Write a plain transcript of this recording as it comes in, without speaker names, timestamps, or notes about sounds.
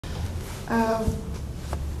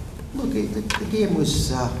Look, the game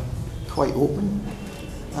was quite open.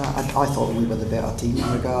 I thought we were the better team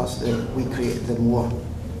in regards to we created the more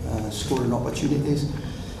scoring opportunities.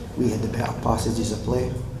 We had the better passages of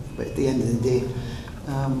play, but at the end of the day,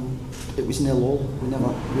 it was 0-0. We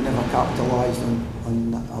never capitalised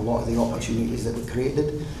on a lot of the opportunities that we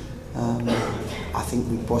created. I think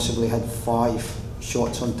we possibly had 5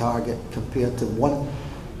 shots on target compared to 1.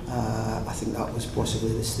 I think that was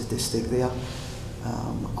possibly the statistic there.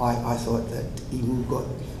 I thought that Imu got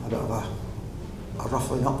a bit of a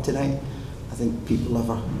ruffling up tonight. I think people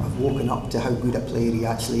have woken up to how good a player he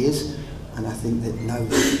actually is, and I think that now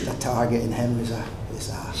they're targeting him as a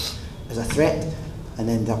threat, and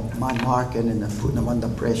then they're man marking and they're putting him under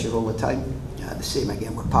pressure all the time. The same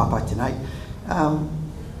again with Papa tonight.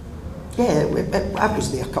 That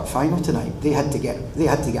was their cup final tonight. They had to get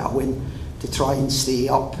a win to try and stay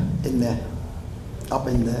up in the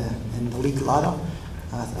league ladder.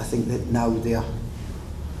 I think that now they'll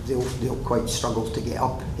quite struggle to get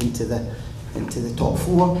up into the top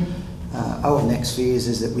 4. Our next phase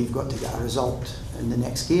is that we've got to get a result in the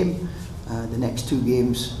next game. The next 2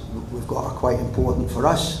 games we've got are quite important for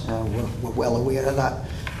us. We're well aware of that.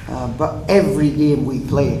 But every game we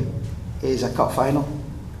play is a cup final.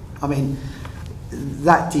 I mean,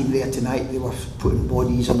 that team there tonight, they were putting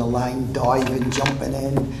bodies on the line, diving, jumping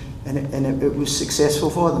in, and it was successful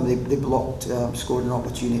for them. They blocked scoring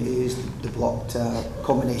opportunities, they blocked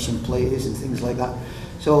combination plays and things like that.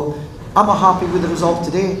 So I'm not happy with the result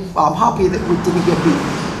today, but I'm happy that we didn't get beat.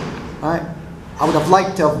 Right? I would have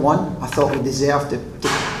liked to have won. I thought we deserved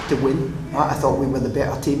to win. Right? I thought we were the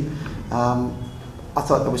better team. I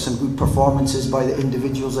thought there were some good performances by the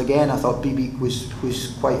individuals again. I thought Bibi was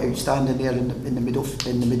quite outstanding there in the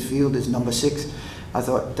midfield as number 6. I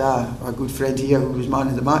thought our good friend here, who was man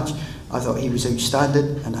of the match, I thought he was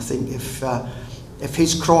outstanding. And I think if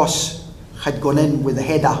his cross had gone in with a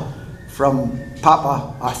header from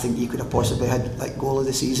Papa, I think he could have possibly had like goal of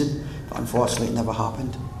the season. But unfortunately, it never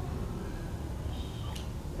happened.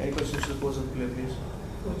 Any questions to pose on the player, please?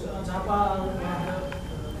 Coach, Jhapa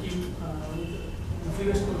team.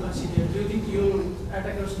 Do you think your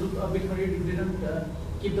attackers look a bit hurried? You didn't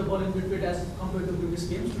keep the ball in midfield as compared to previous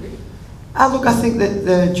games today? Look, I think that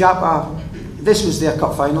the Jhapa, this was their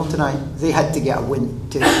cup final tonight. They had to get a win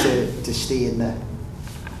to stay in the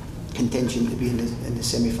contention to be in the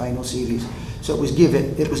semi-final series. So it was give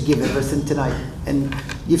everything tonight. And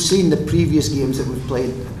you've seen the previous games that we've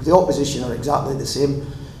played. The opposition are exactly the same.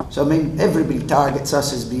 So I mean, everybody targets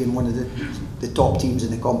us as being one of the top teams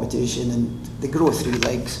in the competition, and they grow 3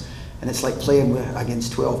 legs, and it's like playing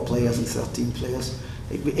against 12 players and 13 players.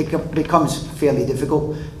 It becomes fairly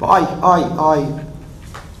difficult. But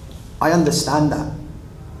I understand that.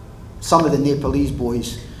 Some of the Nepalese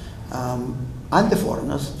boys and the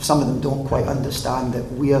foreigners, some of them don't quite understand that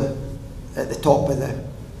we're at the top of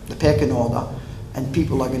the pecking order, and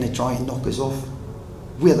people are going to try and knock us off.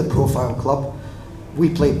 We're the profile club. We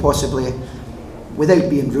play possibly, without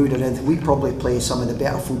being rude or anything, we probably play some of the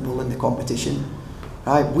better football in the competition.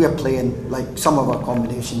 Right? We're playing, like, some of our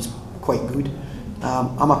combinations quite good.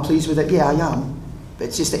 Am I pleased with it? Yeah, I am. But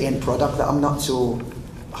it's just the end product that I'm not so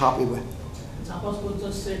happy with. Subas coach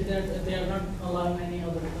just said that they are not allowing any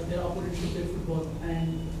other their opponents to play football,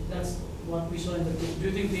 and that's what we saw in the game. Do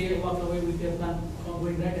you think they walked away with their plan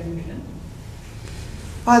going right and we didn't?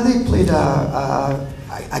 They played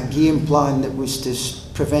a game plan that was to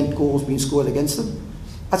prevent goals being scored against them.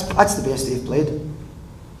 That's the best they've played.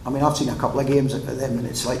 I mean, I've seen a couple of games of them, and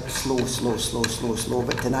it's like slow.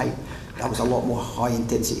 But tonight, there was a lot more high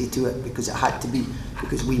intensity to it, because it had to be,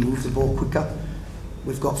 because we move the ball quicker.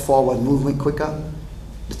 We've got forward movement quicker.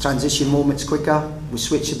 The transition moment's quicker. We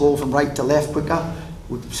switch the ball from right to left quicker.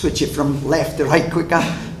 We switch it from left to right quicker.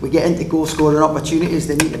 We get into goal scoring opportunities.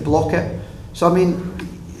 They need to block it. So I mean,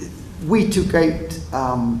 we took out.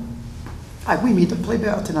 We made them play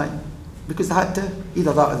better tonight, because they had to.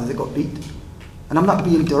 Either that or they got beat. And I'm not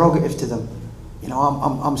being derogative to them. You know,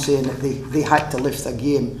 I'm saying that they had to lift their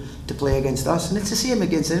game to play against us, and it's the same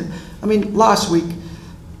against them. I mean, last week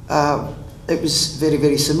it was very,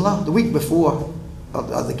 very similar. The week before,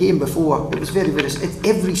 or the game before, it was very, very.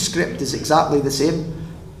 Every script is exactly the same.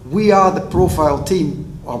 We are the profile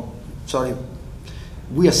team,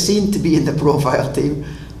 we are seen to be in the profile team,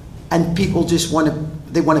 and people just want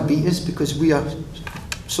to beat us because we are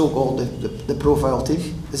so-called the profile team.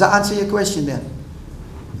 Does that answer your question there?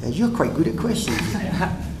 Yeah, you're quite good at questions.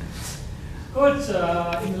 Coach,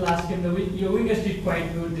 in the last game, your wingers did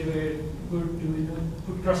quite good. They were good to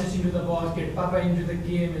put crosses into the box, get Papa into the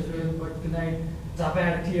game as well. But tonight, Jhapa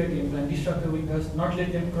had a clear game plan, disrupt the wingers, not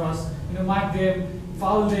let them cross, mark them,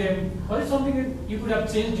 foul them. Was it something that you could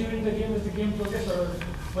have changed during the game as the game progressed, or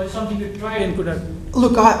was it something you tried and could have?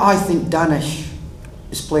 Look, I think Danish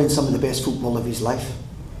is playing some of the best football of his life.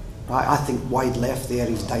 Right? I think wide left there,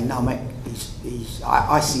 he's dynamic.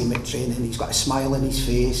 I see him at training. He's got a smile on his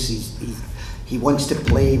face. He wants to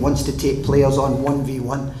play. He wants to take players on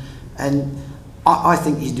 1v1, and I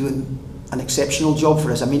think he's doing an exceptional job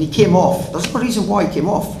for us. I mean, he came off. There's no reason why he came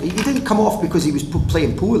off. He didn't come off because he was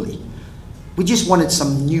playing poorly. We just wanted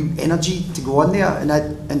some new energy to go on there, and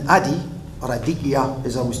Adi, or Adikia,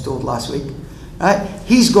 as I was told last week, right?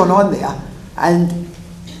 He's gone on there, and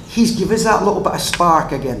he's given us that little bit of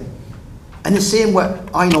spark again. And the same with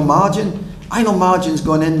Aino Margin. Aino Margin's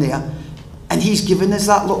gone in there, and he's given us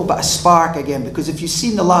that little bit of spark again, because if you've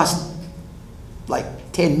seen the last,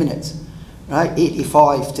 10 minutes, right,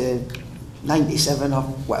 85 to 97 or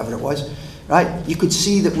whatever it was, right, you could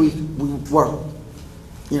see that we were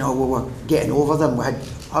getting over them. We had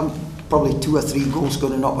probably 2 or 3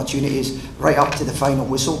 goal-scoring opportunities right up to the final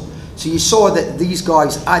whistle. So you saw that these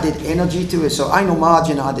guys added energy to us. So Aino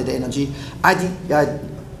Margin added energy.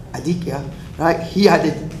 Adikia, right? He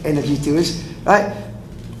added energy to us, right?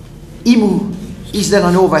 Imu, he's done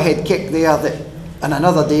an overhead kick there that, on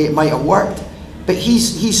another day it might have worked, but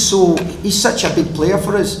he's such a big player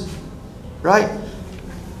for us, right?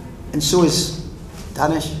 And so is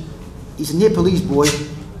Danish. He's a Nepalese boy,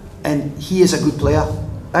 and he is a good player,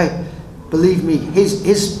 right? Believe me,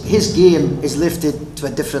 his game is lifted to a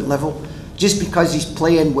different level. Just because he's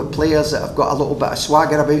playing with players that have got a little bit of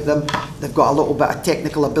swagger about them, they've got a little bit of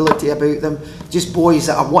technical ability about them, just boys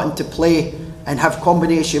that are wanting to play and have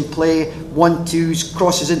combination play, 1-2s,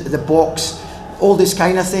 crosses into the box, all this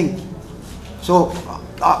kind of thing. So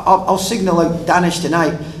I'll signal out Danish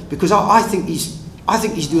tonight, because I think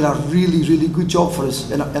he's doing a really, really good job for us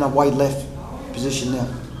in a wide left position there.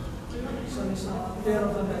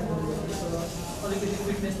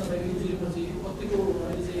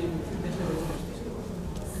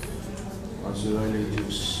 हजुर अहिले त्यो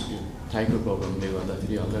थाइको प्रब्लमले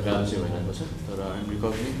गर्दाखेरि हल्का गाह्रो चाहिँ भइरहेको छ, तर आइएम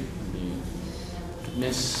रिकभरिङ अनि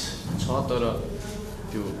फिटनेस छ, तर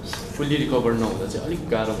त्यो फुल्ली रिकभर नहुँदा चाहिँ अलिक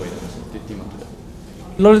गाह्रो भइरहेको छ, त्यति मात्र।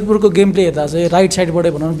 ललितपुरको गेम प्ले हेर्दा चाहिँ राइट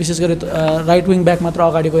साइडबाटै भनौँ, विशेष गरी राइट विङ ब्याक मात्र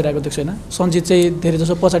अगाडि गइरहेको देख्छ होइन, सञ्जित चाहिँ धेरै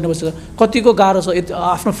जसो पछाडि बसेको छ। कतिको गाह्रो छ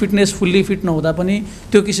आफ्नो फिटनेस फुल्ली फिट नहुँदा पनि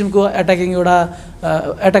त्यो किसिमको एट्याकिङ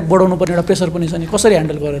एट्याक बढाउनु पर्ने एउटा प्रेसर पनि छ नि, कसरी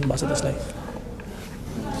ह्यान्डल गरिरहनु भएको छ त्यसलाई?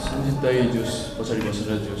 सञ्जित दाई जोस पछाडि बसेर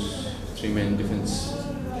जोस 3 म्यान डिफेन्स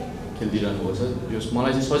खेलिदिइरहनु भएको छ, जोस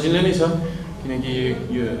मलाई चाहिँ सजिलै नै छ, किनकि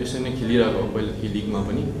यो यसरी नै खेलिरहेको हो पहिलादेखि लिगमा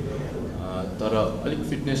पनि, तर अलिक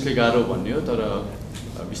फिटनेसले गाह्रो भन्ने हो, तर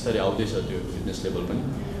बिस्तारै आउँदैछ त्यो फिटनेस लेभल पनि।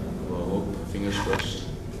 अब होप फिङ्गर्स क्रस्ड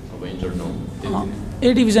अब इन्जर्ड नहुँ।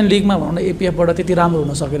 ए डिभिजन लिगमा भनौँ न एपिएफबाट त्यति राम्रो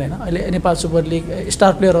हुन सकेन होइन, अहिले नेपाल सुपर लिग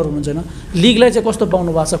स्टार प्लेयरहरू हुनुहुन्छ होइन, लिगलाई चाहिँ कस्तो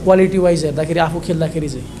पाउनु भएको छ क्वालिटी वाइज हेर्दाखेरि, आफू खेल्दाखेरि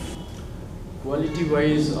चाहिँ? क्वालिटी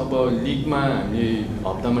वाइज अब लिगमा हामीले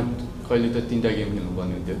हप्तामा कहिले त 3टा गेम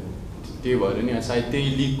खेल्नुपर्ने हुन्थ्यो, त्यही भएर नि सायद त्यही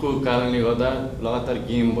लिगको कारणले गर्दा लगातार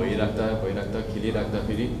गेम भइराख्दा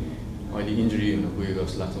खेलिराख्दाखेरि अहिले इन्जुरी हुन पुगेको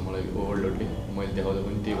जस्तो लाग्छ मलाई ओभरलोडले। मैले देखाउँदा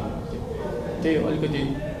पनि त्यही भनेको थिएँ, त्यही अलिकति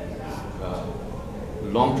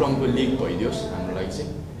लङ टर्मको लिग भइदियोस् हाम्रो लागि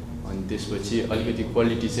चाहिँ, अनि त्यसपछि अलिकति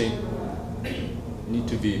क्वालिटी चाहिँ निड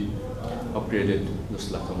टु बी अपग्रेडेड जस्तो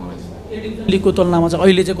लाग्छ मलाई चाहिँ। लिगको तुलनामा चाहिँ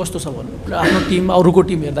अहिले चाहिँ कस्तो छ भन्नु, आफ्नो टिम अरूको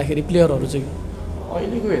टिम हेर्दाखेरि प्लेयरहरू चाहिँ?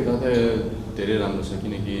 अहिलेको हेर्दा त धेरै राम्रो छ,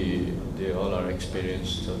 किनकि दे अल आर एक्सपिरियन्स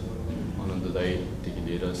छ, अनन्त दाईदेखि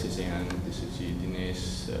लिएर सिसेहाङ, त्यसपछि दिनेश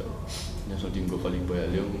नेसनल टिमको कलिग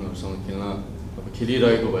भइहाल्यो, उनीहरूसँग खेल्न अब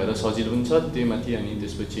खेलिरहेको भएर सजिलो पनि छ त्यही माथि। अनि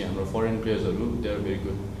त्यसपछि हाम्रो foreign प्लेयर्सहरू they are very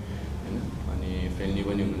good होइन, अनि फ्रेन्डली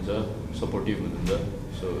पनि हुनुहुन्छ, सपोर्टिभ हुनुहुन्छ,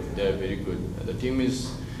 सो they are very good. The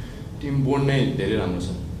Tim board नै धेरै राम्रो छ।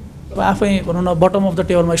 अब आफै भनौँ न बटम अफ द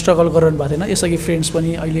टेबलमा स्ट्रगल गरिरहनु भएको थिएन, यसअघि फ्रेन्ड्स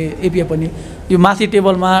पनि अहिले एपिएफ पनि, यो माथि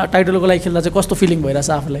टेबलमा टाइटलको लागि खेल्दा चाहिँ कस्तो फिलिङ भइरहेछ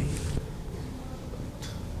आफूलाई?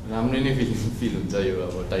 राम्रै नै फिल हुन्छ यो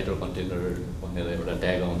अब टाइटल कन्टेन्डर भनेर एउटा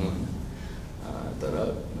ट्याग आउनु होइन, तर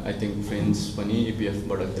आई थिङ्क फ्रेन्ड्स पनि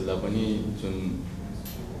एपिएफबाट खेल्दा पनि जुन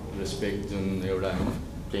रेस्पेक्ट, जुन एउटा होइन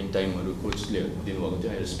प्लेइङ टाइमहरू कोचले दिनुभएको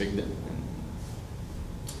थियो, आई रेस्पेक्ट द्याट,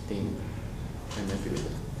 त्यही I'm happy with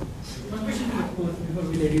that. One question to the coach before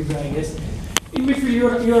we let you go, I guess. In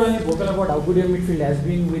midfield, you are only vocal about how good your midfield has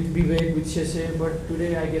been with Vivek, with Sheshe, but today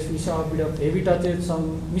I guess we saw a bit of heavy touches, some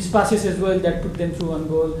mispasses as well that put them through on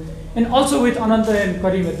goal. And also with Ananta and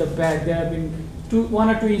Karim at the back, there have been 1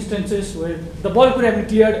 or 2 instances where the ball could have been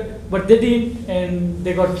cleared, but they didn't, and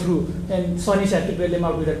they got through. And Sanish had to bail them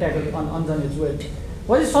out with a tackle on Anjan as well.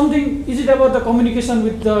 Was it something? Is it about the communication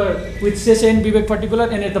with Sese and Vivek particular,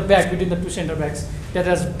 and at the back between the two centre backs that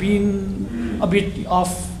has been a bit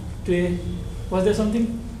off today? Was there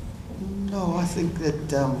something? No, I think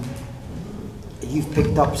that you've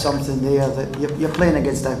picked up something there, that you're playing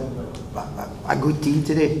against a good team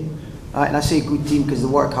today. Right? And I say good team because they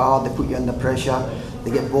work hard, they put you under pressure,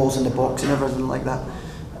 they get balls in the box and everything like that.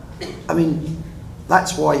 I mean,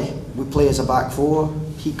 that's why we play as a back four.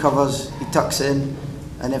 He covers, he tucks in,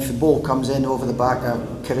 and if the ball comes in over the back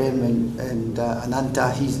of Karim and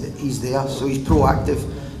Ananta, he's there. So he's proactive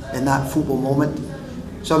in that football moment.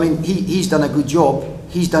 So I mean, he's done a good job.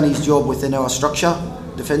 He's done his job within our structure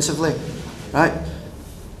defensively, right?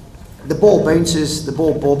 The ball bounces, the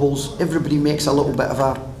ball bobbles. Everybody makes a little bit of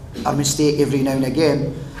a mistake every now and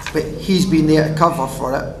again, but he's been there to cover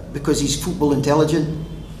for it because he's football intelligent,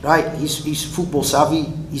 right? He's football savvy.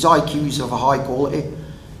 His IQ is of a high quality,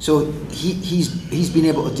 so he's been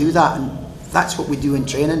able to do that, and that's what we do in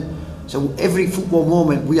training. So every football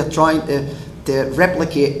moment we are trying to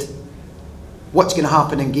replicate what's going to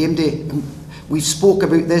happen in game day. And we've spoke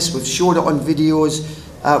about this. We've showed it on videos.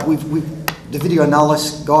 The video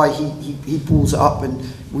analyst guy he pulls it up and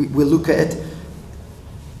we look at it.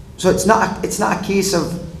 So it's not a case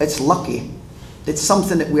of it's lucky. It's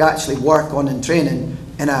something that we actually work on in training.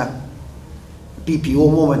 In a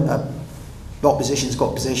BPO moment, the opposition's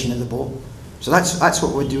got possession of the ball. So that's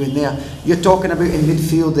what we're doing there. You're talking about in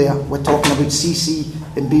midfield there. We're talking about CC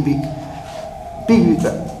and Bibik.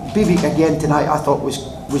 Bibik again tonight I thought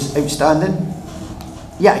was outstanding.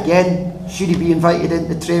 Yeah, again, should he be invited in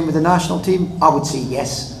to train with the national team? I would say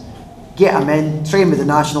yes. Get him in, train with the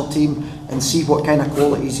national team and see what kind of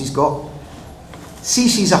qualities he's got.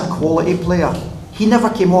 CC's a quality player. He never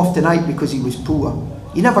came off tonight because he was poor.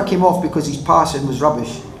 He never came off because his passing was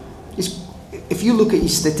rubbish. If you look at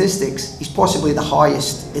his statistics, he's possibly the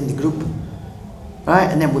highest in the group. Right?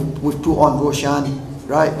 And then we've put on Roshan.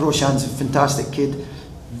 Right? Roshan's a fantastic kid.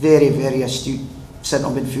 Very, very astute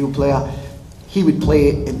central midfield player. He would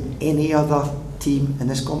play in any other team in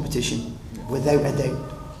this competition, without a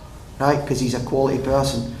doubt. Right? Because he's a quality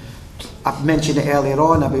person. I've mentioned it earlier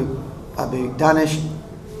on about Danish.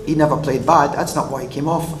 He never played bad. That's not why he came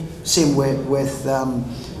off. Same with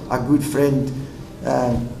a good friend,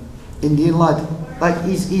 Indian lad. Like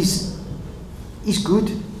he's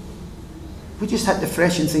good. We just had to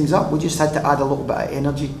freshen things up. We just had to add a little bit of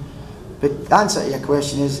energy. But the answer to your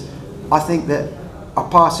question is, I think that our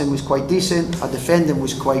passing was quite decent, our defending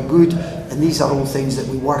was quite good, and these are all things that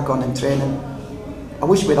we work on in training. I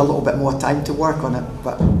wish we had a little bit more time to work on it,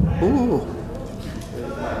 but ooh,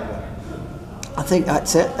 I think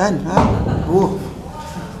that's it then. Oh,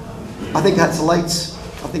 I think that's the lights.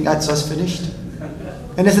 I think that's us finished.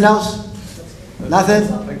 Anything else? Nothing?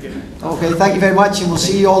 Thank you. Okay, thank you very much, and we'll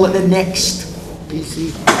see you all at the next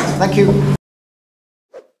PC. Thank you.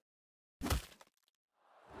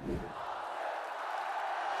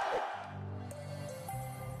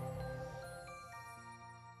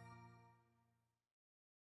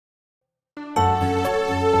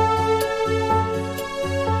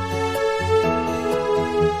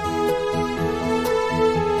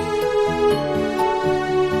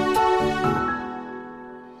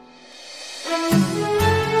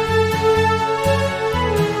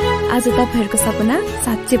 आज तपाईहरुको सपना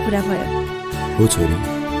साच्चै पूरा भयो हो छोरी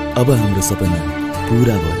अब हाम्रो सपना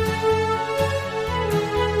पूरा भयो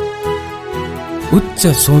उच्च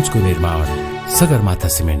सोचको निर्माण सगरमाथा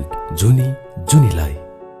सिमेन्ट जुनी जुनीलाई